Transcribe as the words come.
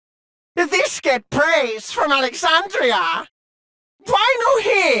this get praise from Alexandria? Why no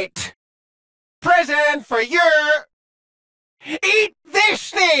hit? Present for you. Eat this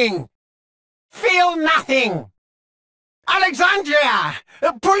thing. Feel nothing. Alexandria,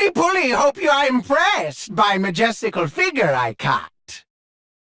 Pulipuli hope you are impressed by majestical figure I cut.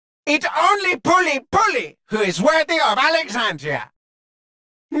 It only Pulipuli who is worthy of Alexandria.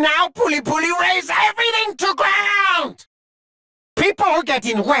 Now Pulipuli raise everything to ground. People who get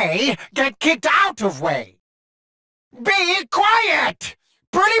in way get kicked out of way. Be quiet!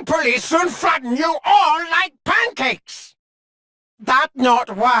 Pulipuli soon flatten you all like pancakes. That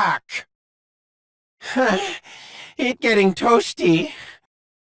not work. It getting toasty.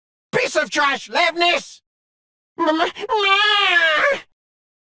 Piece of trash, Levnis!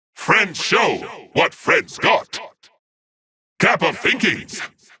 Friends show what friends got. Cap of thinkings,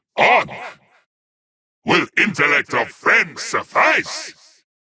 on. Will intellect of friends suffice?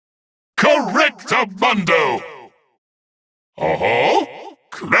 Correctamundo! Uh-huh,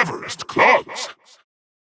 cleverest class.